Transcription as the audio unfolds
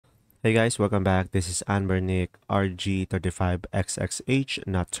Hey guys, welcome back. This is Anbernic RG35XXH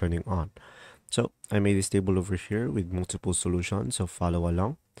not turning on. So I made this table over here with multiple solutions, so follow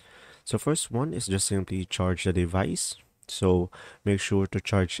along. So first one is just simply charge the device. So make sure to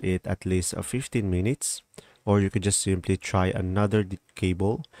charge it at least 15 minutes, or you could just simply try another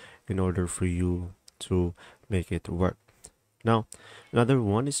cable in order for you to make it work. Now, another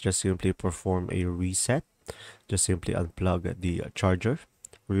one is just simply perform a reset. Just simply unplug the charger,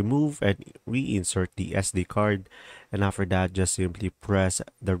 remove and reinsert the SD card, and after that just simply press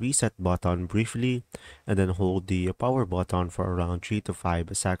the reset button briefly and then hold the power button for around 3 to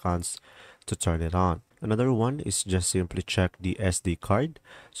 5 seconds to turn it on. Another one is just simply check the SD card,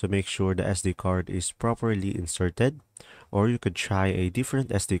 so make sure the SD card is properly inserted, or you could try a different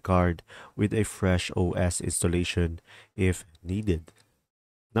SD card with a fresh OS installation if needed.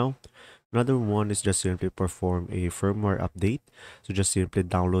 Now, another one is just simply perform a firmware update. So just simply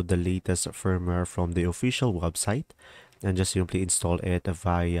download the latest firmware from the official website and just simply install it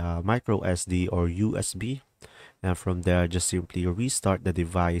via micro SD or USB. And from there, just simply restart the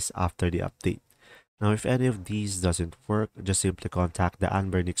device after the update. Now, if any of these doesn't work, just simply contact the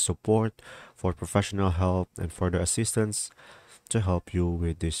Anbernic support for professional help and further assistance to help you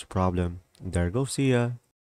with this problem. There you go, see ya.